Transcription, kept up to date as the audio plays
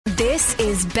This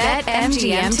is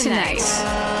BetMGM Tonight.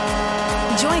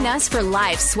 Join us for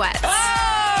live sweats.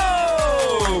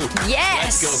 Oh!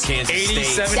 Yes! Let's go, Kansas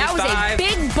State. That was a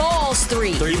big balls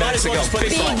three. 3 minutes ago. Put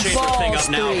this all chamber thing up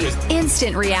now.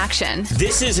 Instant reaction.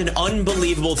 This is an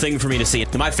unbelievable thing for me to see.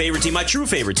 My favorite team, my true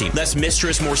favorite team. Less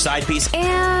mistress, more side piece.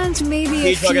 And maybe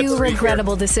a few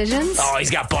regrettable decisions. Oh, he's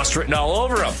got bust written all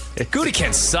over him.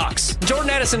 Gutekunst sucks. Jordan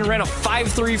Addison ran a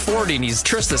 5.340 and he's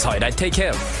Trista's height. I'd take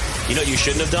him. You know what you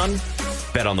shouldn't have done?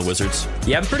 Bet on the Wizards.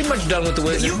 Yeah, I'm pretty much done with the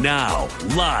Wizards. Now,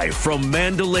 live from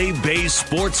Mandalay Bay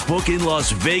Sportsbook in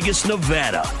Las Vegas,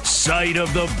 Nevada, site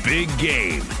of the big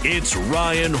game, it's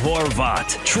Ryan Horvat,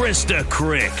 Trista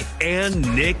Crick,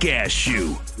 and Nick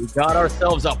Ashew. We got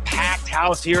ourselves a packed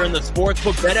house here in the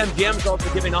sportsbook. BetMGM is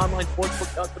also giving online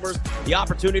sportsbook customers the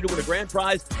opportunity to win a grand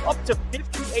prize up to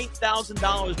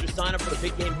 $58,000. Just sign up for the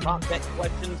big game top bet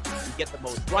questions. You get the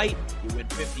most right, you win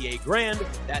 $58,000.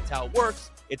 That's how it works.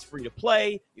 It's free to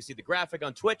play. You see the graphic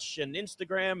on Twitch and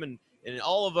Instagram and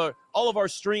all of our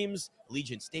streams.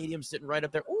 Allegiant Stadium sitting right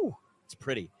up there. Ooh, it's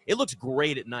pretty. It looks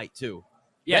great at night too.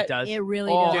 Yeah, it does. It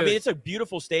really does. I mean, it's a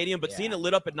beautiful stadium, but seeing it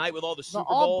lit up at night with all the Super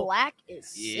Bowl. All black is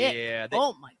sick. Yeah.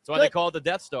 Oh, my God. That's why they call it the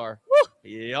Death Star. Woo.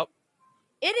 Yep.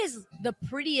 It is the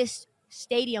prettiest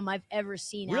stadium I've ever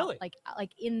seen. Really? Like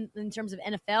in terms of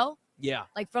NFL? Yeah.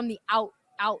 Like from the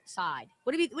outside.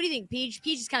 What do you think, Peach?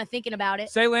 Peach is kind of thinking about it.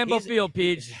 Say Lambeau Field,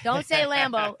 Peach. Don't say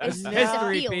Lambeau. It's No. a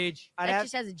History, field. Peach. That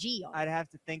just has a G on it. I'd have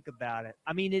to think about it.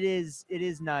 I mean, it is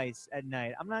nice at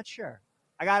night. I'm not sure.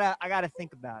 I gotta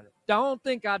think about it. Don't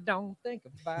think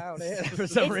about it. For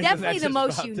some It's reason, definitely that the just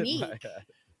most popped in my unique. head.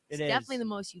 It's It is. definitely the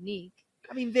most unique.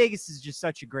 I mean, Vegas is just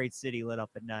such a great city lit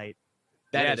up at night.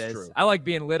 That is is true. I like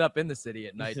being lit up in the city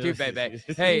at night too, baby.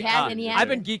 Hey, He has, and he has I've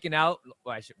been it. geeking out.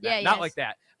 Well, Yeah, not yes. like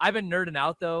that. I've been nerding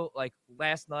out though. Like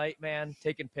last night, man,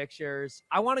 taking pictures.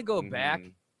 I want to go back.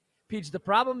 Peach, the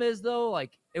problem is though,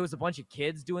 like it was a bunch of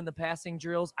kids doing the passing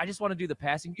drills. I just want to do the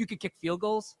passing. You could kick field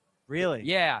goals. Really?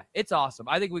 Yeah, it's awesome.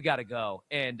 I think we got to go.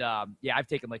 And yeah, I've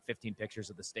taken like 15 pictures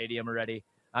of the stadium already.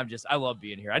 I love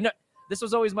being here. I know this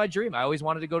was always my dream. I always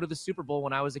wanted to go to the Super Bowl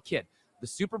when I was a kid. The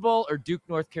Super Bowl or Duke,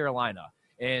 North Carolina.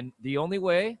 And the only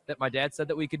way that my dad said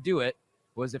that we could do it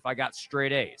was if I got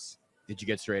straight A's. Did you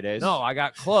get straight A's? No, I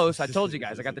got close. I told you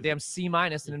guys. I got the damn C- in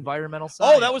environmental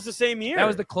science. Oh, that was the same year. That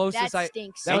was the closest That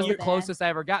stinks that was so the bad. closest I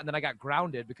ever got. And then I got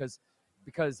grounded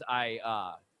because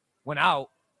I went out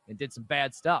and did some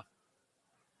bad stuff.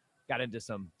 Got into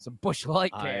some Busch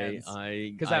Light cans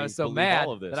because I was so believe mad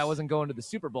all of this. that I wasn't going to the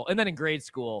Super Bowl. And then in grade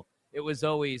school, it was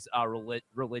always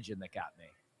religion that got me.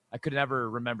 I could never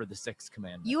remember the sixth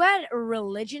commandment. You had a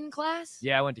religion class?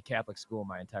 Yeah, I went to Catholic school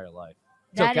my entire life.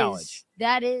 Till That college.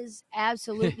 that is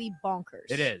absolutely bonkers.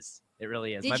 It is. It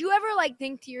really is. Did you ever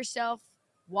think to yourself,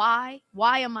 why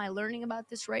am I learning about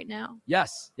this right now?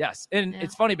 Yes. And Yeah.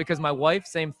 it's funny because my wife,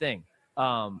 same thing.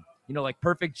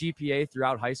 Perfect GPA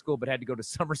throughout high school, but had to go to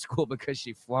summer school because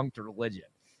she flunked religion.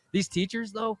 These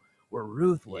teachers, though, were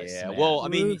ruthless. Yeah, man. well, I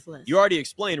mean, Ruthless. you already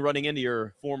explained running into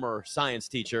your former science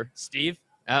teacher. Steve?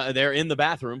 They're in the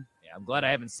bathroom. Yeah, I'm glad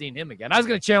I haven't seen him again. I was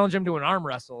going to challenge him to an arm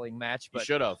wrestling match, You but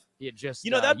should have. he had just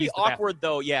That'd be used the bathroom. awkward,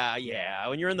 though. Yeah.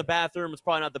 When you're in the bathroom, it's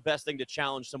probably not the best thing to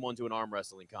challenge someone to an arm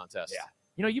wrestling contest. Yeah.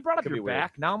 You brought up Could be your weird.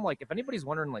 back. Now I'm like, if anybody's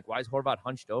wondering, why is Horvat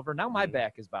hunched over? Now my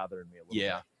back is bothering me a little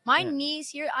Yeah. bit. My knees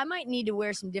here, I might need to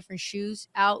wear some different shoes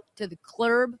out to the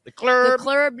club The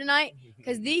club. tonight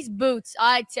because these boots,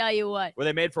 I tell you what, Were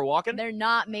they made for walking? they're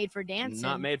not made for dancing.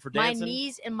 Not made for My dancing?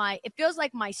 knees and it feels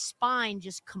like my spine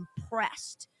just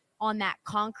compressed on that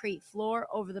concrete floor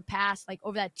over the past,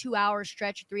 over that 2-hour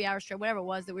stretch, 3-hour stretch, whatever it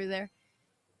was that we were there.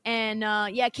 And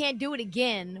I can't do it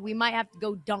again. We might have to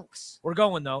go dunks. We're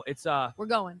going, though. It's We're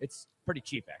going. it's pretty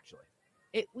cheap,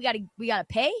 actually. We gotta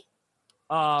pay.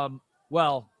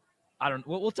 Well, I don't.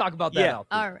 We'll talk about that. Yeah. out.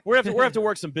 All right. We're gonna have to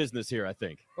work some business here, I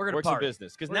think. We're gonna work some party.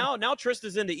 business because now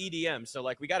Trista's into EDM, so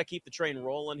we got to keep the train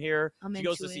rolling here. I'm She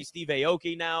goes to into see it. Steve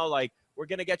Aoki now. We're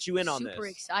gonna get you in on Super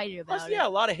this. excited Plus, about yeah, a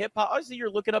it. lot of hip hop. Obviously, you're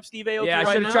looking up Steve Aoki. Yeah, I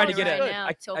right should now. have tried to get Right a. now,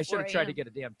 till I should have 4 tried to a.m. get a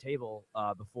damn table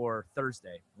before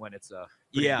Thursday when it's a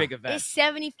pretty Yeah. big event. It's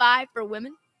 75 for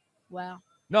women. Wow.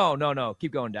 No.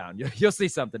 Keep going down. You'll see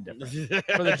something different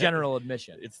for the general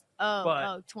admission.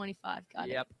 Oh, 25. Got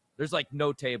it. Yep. There's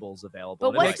no tables available. But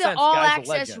And it what's makes the sense. all Guy's a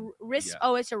access legend. wrist? Yeah.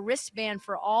 Oh, it's a wristband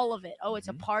for all of it. Oh, it's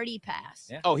a party pass.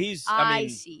 Yeah. Oh, he's. I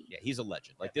see. Yeah, he's a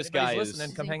legend. If This anybody's guy listening,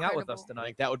 is. come hang out with us incredible.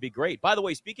 tonight. That would be great. By the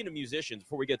way, speaking of musicians,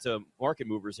 before we get to market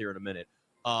movers here in a minute,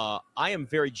 I am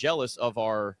very jealous of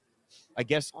our,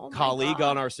 Oh my colleague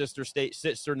God. on our sister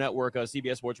network,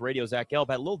 CBS Sports Radio, Zach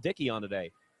Gelb, had Lil Dicky on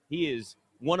today. He is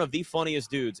one of the funniest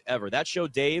dudes ever. That show,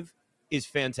 Dave, is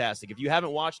fantastic. If you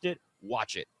haven't watched it,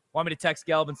 watch it. Want me to text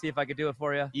Gelb and see if I could do it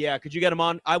for you? Yeah, could you get him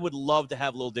on? I would love to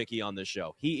have Lil Dicky on this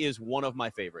show. He is one of my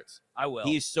favorites. I will.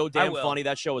 He's so I damn will. funny.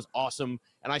 That show is awesome.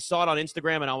 And I saw it on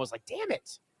Instagram, and I was like, damn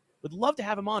it. Would love to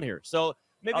have him on here. So I'll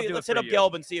maybe do let's it hit for up you.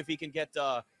 Gelb and see if he can get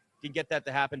that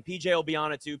to happen. PJ will be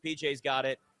on it, too. PJ's got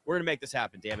it. We're going to make this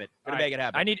happen, damn it. Going All to right. make it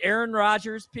happen. I need Aaron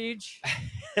Rodgers, Peach.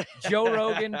 Joe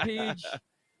Rogan, Peach.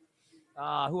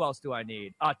 Who else do I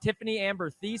need? Tiffany Amber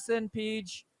Thiessen,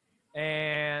 Peach.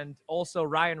 And also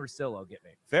Ryan Russillo, get me.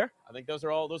 Fair. I think those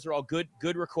are all good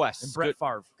requests. And Brett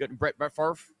Favre. Good. Brett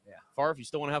Favre? Yeah. Favre, you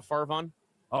still want to have Favre on?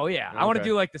 Oh, yeah. I want to Okay.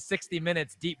 do like the 60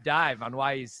 minutes deep dive on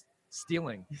why he's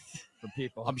stealing from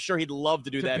people. I'm sure he'd love to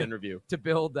do that be- interview. to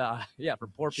build, for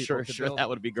poor people. Sure, build, that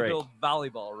would be to great. build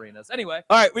volleyball arenas. Anyway,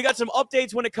 All right, we got some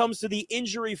updates when it comes to the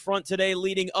injury front today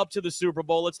leading up to the Super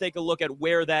Bowl. Let's take a look at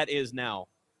where that is now.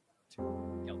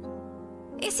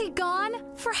 Is he gone?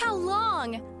 For how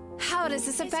long? How does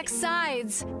this affect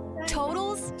sides?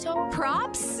 Totals?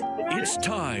 Props? It's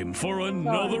time for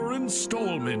another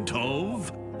installment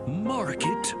of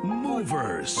Market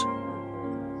Movers.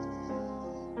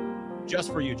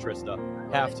 Just for you, Trista.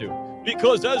 Have to.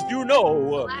 Because as you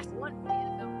know, Last one for the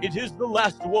NFL. it is the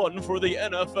last one for the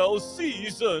NFL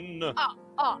season.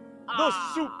 The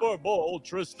Super Bowl,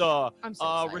 Trista. I'm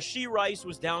so excited. Rashee Rice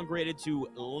was downgraded to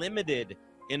limited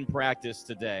in practice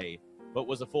today, but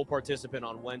was a full participant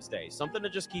on Wednesday. Something to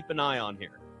just keep an eye on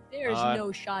here. There's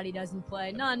no shot he doesn't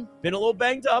play. None. Been a little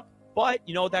banged up, but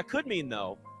you know what that could mean,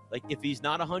 though? Like, if he's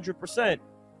not 100%,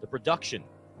 the production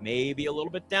may be a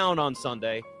little bit down on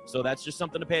Sunday. So that's just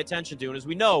something to pay attention to. And as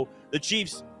we know, the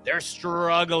Chiefs, they're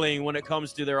struggling when it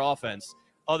comes to their offense,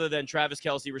 other than Travis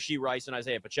Kelce, Rashee Rice, and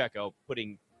Isaiah Pacheco,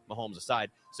 putting Mahomes aside.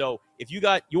 So if you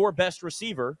got your best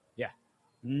receiver,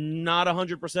 not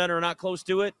 100% or not close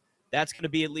to it, that's going to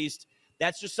be at least,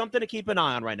 that's just something to keep an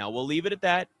eye on right now. We'll leave it at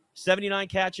that. 79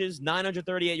 catches,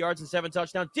 938 yards, and 7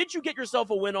 touchdowns. Did you get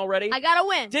yourself a win already? I got to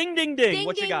win. Ding, ding, ding. Ding,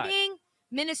 What ding, you got? ding.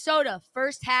 Minnesota,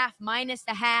 first half minus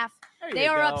the half. There They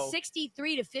you are up go.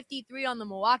 63-53 on the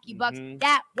Milwaukee Bucks. Mhm.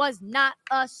 That was not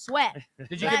a sweat.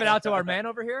 did you give it out to our man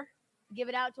over here? Give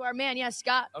it out to our man,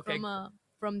 Scott, Okay.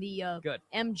 from the Good.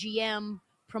 MGM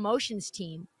promotions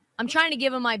team. I'm trying to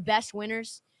give him my best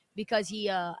winners because he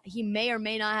may or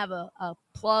may not have a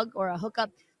plug or a hookup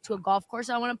to a golf course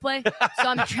I want to play. So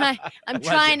I'm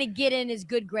trying to get in his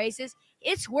good graces.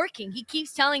 It's working. He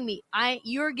keeps telling me,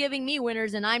 you're giving me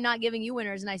winners and I'm not giving you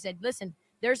winners. And I said, listen,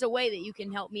 there's a way that you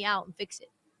can help me out and fix it.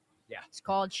 Yeah. It's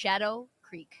called Shadow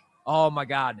Creek. Oh, my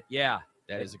God. Yeah.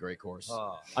 That is a great course.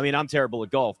 Oh. I mean, I'm terrible at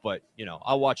golf, but,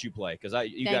 I'll watch you play because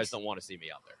you guys Thanks. don't want to see me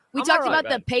out there. We I'm talked all right, about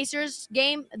the man. Pacers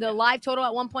game. The live total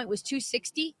at one point was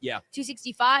 260. Yeah.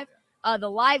 265. The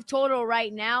live total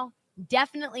right now,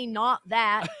 definitely not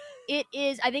that. It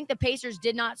is, I think the Pacers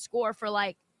did not score for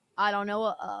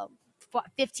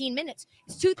 15 minutes.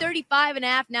 It's 235 and a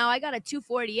half now. I got a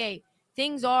 248.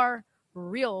 Things are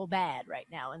real bad right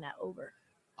now in that over.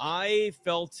 I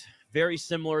felt very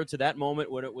similar to that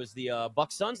moment when it was the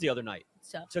Bucks Suns the other night.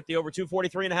 So Took the over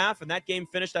 243 and a half, and that game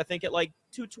finished, I think, at like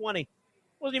 220.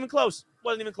 Wasn't even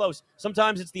close.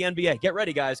 Sometimes it's the NBA. Get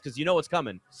ready, guys, because you know what's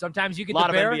coming. Sometimes you get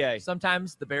Lot the of bear. NBA.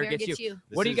 Sometimes the bear Bear gets gets you. you.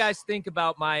 What do you is- guys think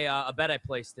about my a bet I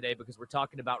placed today? Because we're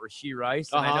talking about Rashee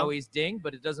Rice, and I Uh-huh. know he's dinged,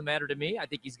 but it doesn't matter to me. I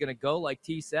think he's going to go, like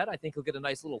T said. I think he'll get a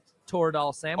nice little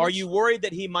Toradol sandwich. Are you worried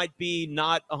that he might be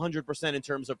not 100% in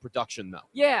terms of production, though?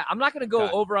 Yeah, I'm not going to go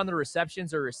Okay. over on the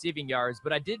receptions or receiving yards,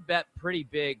 but I did bet pretty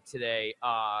big today.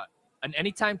 An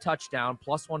anytime touchdown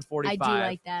plus 145. I do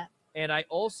like that. And I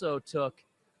also took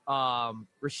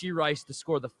Rashee Rice to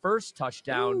score the first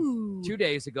touchdown Ooh. 2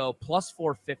 days ago plus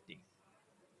 450.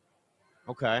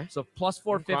 Okay. So plus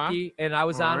 450, and I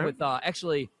was All on right.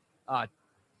 with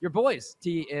your boys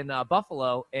T in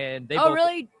Buffalo, and they Oh, both,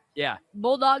 really? yeah,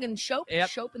 Bulldog and Shope? Yep.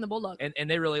 Shope and the Bulldog. and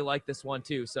they really like this one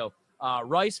too. So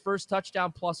Rice first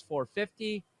touchdown plus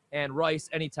 450, and Rice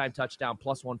anytime touchdown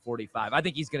plus 145. I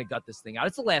think he's going to gut this thing out.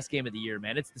 It's the last game of the year,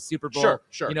 man. It's the Super Bowl.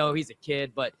 Sure. You know, he's a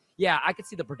kid, but yeah, I could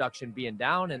see the production being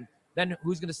down, and then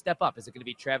who's going to step up? Is it going to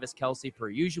be Travis Kelce per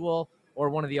usual, or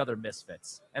one of the other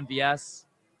misfits? MVS,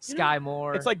 Sky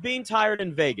Moore. It's like being tired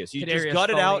in Vegas. You just Kadarius gut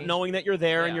it out Toney. knowing that you're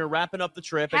there and Yeah. you're wrapping up the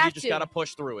trip, and you Have just to. got to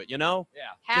push through it, yeah.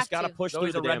 Have just got to to. push There's through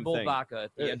always the a Red damn Bull thing. vodka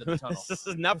at the end of the tunnel. This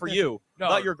is not for you. No.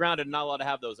 Thought you're grounded and not allowed to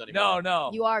have those anymore. No.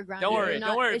 You are grounded. Don't worry. You're not-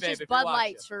 Don't worry, It's babe, just if you're Bud watching.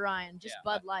 Lights for Ryan. Just Yeah.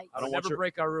 Bud Lights. I don't We'll want never your-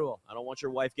 break our rule. I don't want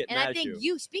your wife getting And mad I at think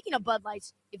you. speaking of Bud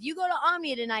Lights, if you go to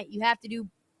Omnia tonight, you have to do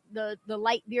the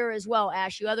light beer as well,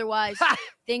 Ashu. Otherwise,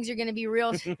 things are going to be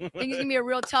real. Things are going to be a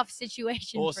real tough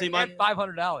situation. Well, for see, you. my- And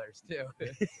 $500 too.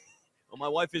 Well, my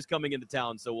wife is coming into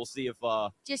town, so we'll see if.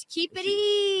 Just keep it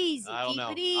easy. I don't keep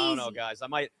know. It easy. I don't know, guys. I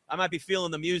might be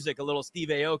feeling the music, a little Steve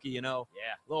Aoki, you know.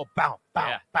 Yeah. A little bow,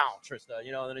 Yeah. Trista.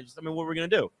 You know, and I mean, what we're gonna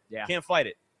do? Yeah. Can't fight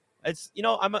it. It's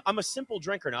I'm a simple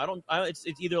drinker now. It's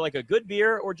either like a good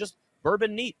beer or just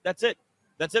bourbon neat. That's it.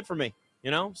 That's it for me.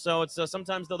 You know. So it's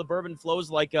sometimes though the bourbon flows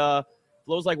like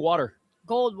water.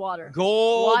 Gold water.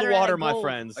 Gold water, and my gold.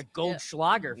 friends. A gold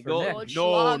Schlager for Nick. Gold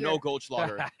No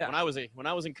Schlager. Goldschlager. when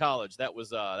I was in college, that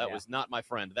was not my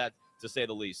friend. That to say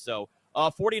the least. So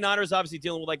 49ers obviously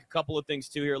dealing with like a couple of things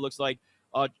too here. It looks like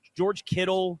George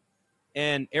Kittle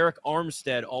and Eric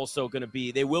Armstead also going to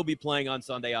be. They will be playing on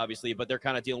Sunday, obviously, but they're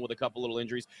kind of dealing with a couple little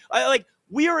injuries.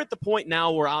 We are at the point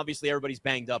now where obviously everybody's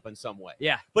banged up in some way.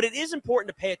 Yeah. But it is important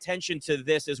to pay attention to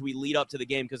this as we lead up to the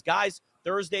game because guys,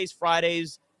 Thursdays,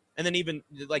 Fridays, and then even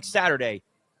like Saturday,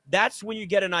 that's when you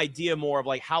get an idea more of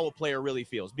like how a player really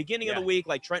feels. Beginning of the week,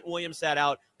 like Trent Williams sat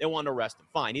out, they wanted to rest him.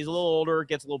 Fine. He's a little older,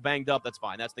 gets a little banged up. That's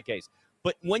fine. That's the case.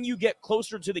 But when you get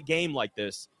closer to the game like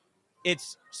this,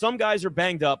 it's some guys are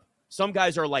banged up. Some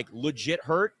guys are like legit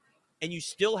hurt. And you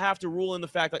still have to rule in the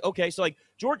fact like, okay, so like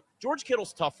George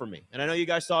Kittle's tough for me. And I know you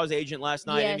guys saw his agent last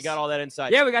night and you got all that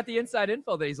inside. Yeah, we got the inside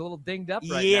info that he's a little dinged up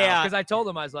right now. Because I told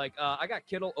him, I was like, I got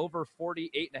Kittle over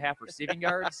 48.5 receiving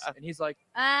yards. And he's like,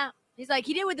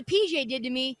 he did what the PJ did to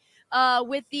me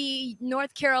with the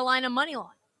North Carolina money line.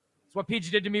 It's what PJ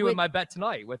did to me with my bet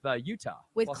tonight with Utah.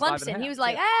 With plus Clemson. He was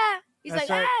like, He's That's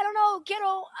like, right. I don't know,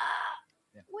 Kittle.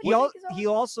 He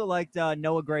also liked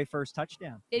Noah Gray first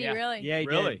touchdown. Did he really? Yeah, he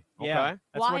Really? did. Yeah, Okay.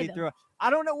 that's Why, what he though? threw. I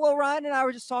don't know. Well, Ryan and I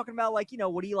were just talking about what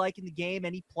do you like in the game,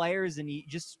 any players, and he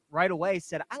just right away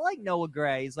said, I like Noah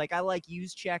Gray. He's like, I like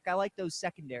Juszczyk. I like those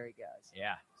secondary guys.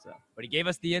 Yeah. So, but he gave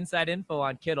us the inside info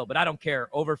on Kittle, but I don't care.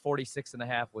 Over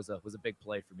 46.5 was a big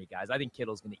play for me, guys. I think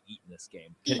Kittle's going to eat in this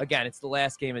game. Again, it's the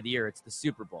last game of the year. It's the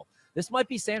Super Bowl. This might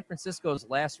be San Francisco's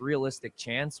last realistic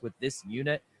chance with this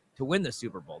unit to win the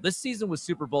Super Bowl. This season was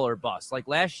Super Bowl or bust. Like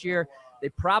last year, they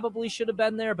probably should have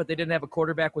been there, but they didn't have a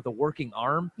quarterback with a working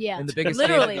arm. Yeah. In the biggest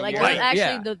literally, game of like the year.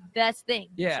 actually the best thing.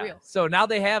 Yeah. It's real. So now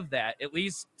they have that, at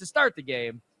least to start the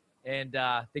game, and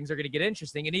things are going to get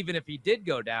interesting. And even if he did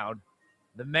go down,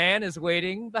 the man is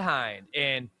waiting behind.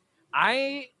 And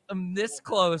I am this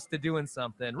close to doing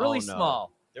something really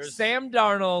small. Sam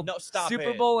Darnold,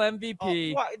 Super Bowl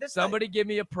MVP. Somebody give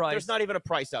me a price. There's not even a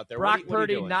price out there. Brock what are you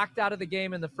Purdy doing? knocked out of the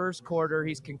game in the first quarter.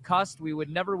 He's concussed. We would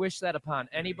never wish that upon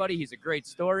anybody. He's a great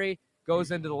story.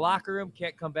 Goes into the locker room,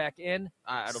 can't come back in.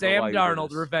 I don't know Sam why you do Darnold,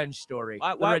 this. revenge story.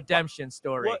 Why- the redemption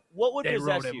story. What would They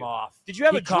possess wrote him you? off. Did you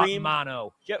have he a caught dream?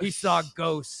 mono. Yeah. He saw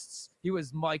ghosts. He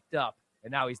was mic'd up,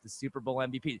 and now he's the Super Bowl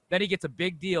MVP. Then he gets a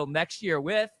big deal next year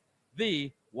with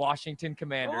the Washington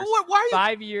Commanders. Why are you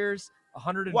 5 years,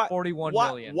 141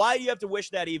 million. Why do you have to wish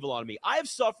that evil on me? I have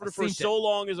suffered I've for seen so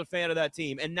long as a fan of that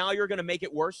team, and now you're going to make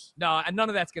it worse? No, and none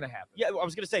of that's going to happen. Yeah, I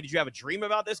was going to say, did you have a dream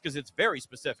about this? Because it's very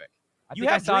specific. You think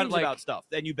I have saw it, dreams about stuff,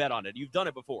 and you bet on it. You've done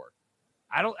it before.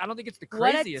 I don't think it's the What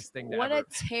a- craziest thing to What ever.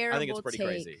 a terrible I think it's pretty take.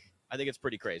 crazy. I think it's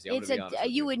pretty crazy. I'm It's going to be honest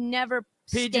with you would never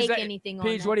Peach, stake is that- anything on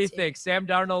Peach, that what do you take. think? Sam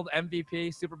Darnold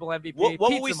MVP, Super Bowl MVP. What will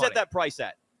pizza we money. set that price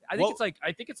at? I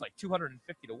think it's like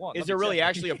 250 to 1. Is there really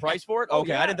actually a price for it? Oh, Okay,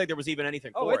 yeah. I didn't think there was even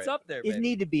anything Oh, for it's it. up there. It baby.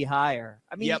 need to be higher.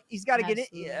 I mean, Yep. he's got to get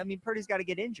Absolutely. in. I mean, Purdy's got to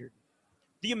get injured.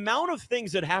 The amount of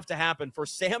things that have to happen for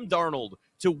Sam Darnold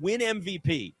to win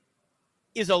MVP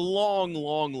is a long,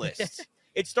 long list.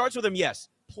 It starts with him, yes,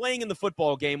 playing in the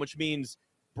football game, which means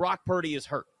Brock Purdy is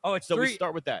hurt. Oh, it's So we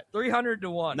start with that. 300 to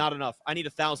 1. Not enough. I need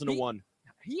 1,000 to 1.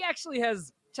 He actually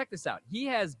has, check this out. He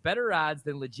has better odds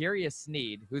than L'Jarius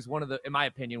Sneed, who's one of the, in my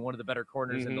opinion, one of the better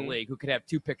corners in the Mhm. league, who could have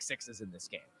 2 pick sixes in this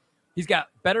game. He's got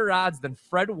better odds than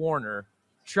Fred Warner,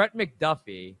 Trent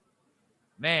McDuffie.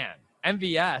 Man,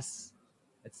 MVS.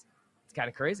 It's kind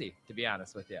of crazy, to be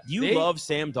honest with you. You See? love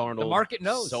Sam Darnold. The market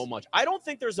knows. so much. I don't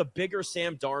think there's a bigger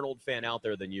Sam Darnold fan out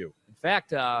there than you. In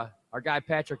fact, our guy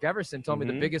Patrick Everson told me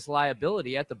the Mhm. biggest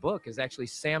liability at the book is actually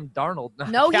Sam Darnold.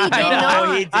 No, he did I know. not.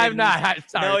 No, he I'm didn't. not. I'm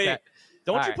sorry. No, Pat.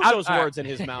 Don't All you right, put I'm- those all right. words in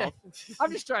his mouth.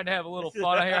 I'm just trying to have a little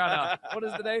fun here on what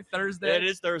is today? Thursday. It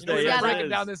is Thursday. We're Yes, it breaking is.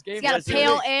 down this game. He's got Yes, a it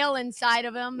pale is. ale inside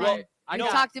of him. Well, and I we know.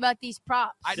 talked about these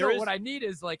props. I There know is- what I need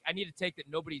is I need to take that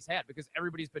nobody's had because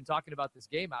everybody's been talking about this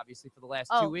game obviously for the last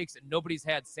Oh. 2 weeks and nobody's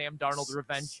had Sam Darnold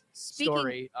revenge Speaking-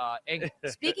 story.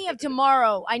 Speaking of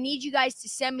tomorrow, I need you guys to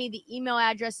send me the email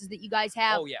addresses that you guys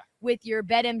have Oh yeah, with your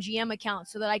BetMGM account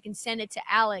so that I can send it to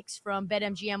Alex from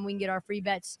BetMGM. We can get our free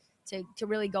bets to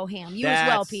really go ham. You as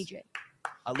well, That's- PJ.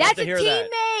 I love That's to a hear that.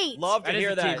 teammate. Love to That is hear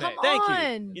a that. teammate. Come Thank you.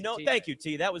 on. You know, Teammate. thank you,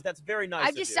 T. That's very nice. I've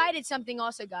of you. decided something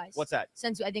also, guys. What's that?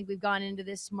 Since I think we've gone into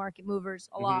this market movers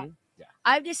a lot. Mhm. Yeah.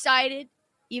 I've decided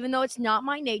even though it's not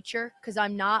my nature, because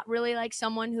I'm not really like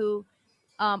someone who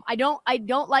I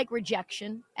don't like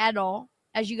rejection at all.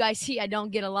 As you guys see, I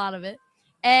don't get a lot of it.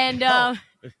 And I'm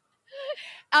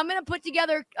gonna put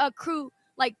together a crew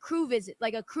visit,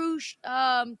 like a crew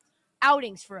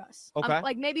outings for us. Okay.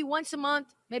 Like maybe once a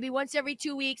month, maybe once every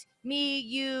 2 weeks. Me,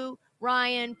 you,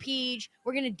 Ryan, Peach.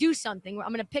 We're gonna do something.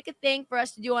 I'm gonna pick a thing for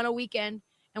us to do on a weekend,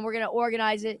 and we're gonna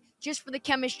organize it just for the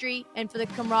chemistry and for the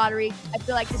camaraderie. I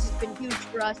feel like this has been huge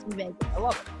for us in Vegas. I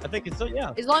love it. I think it's so,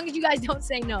 yeah. As long as you guys don't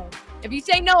say no. If you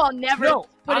say no, I'll never put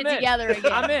I'm it in. together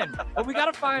again. I'm in. But we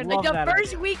got to find. Like Love the that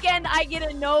first weekend I get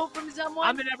a no from someone,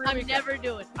 I'm in every weekend. never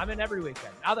doing it. I'm in every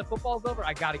weekend. Now that football's over,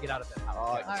 I got to get out of that house.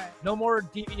 All right. No more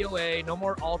DVOA. No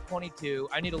more all 22.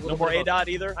 I need a little No more bit of A-Dot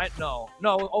either? No,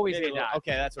 always Maybe A-Dot.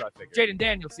 Okay, that's what I figured. Jaden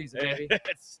Daniels season, baby.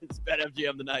 it's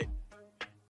BetMGM tonight.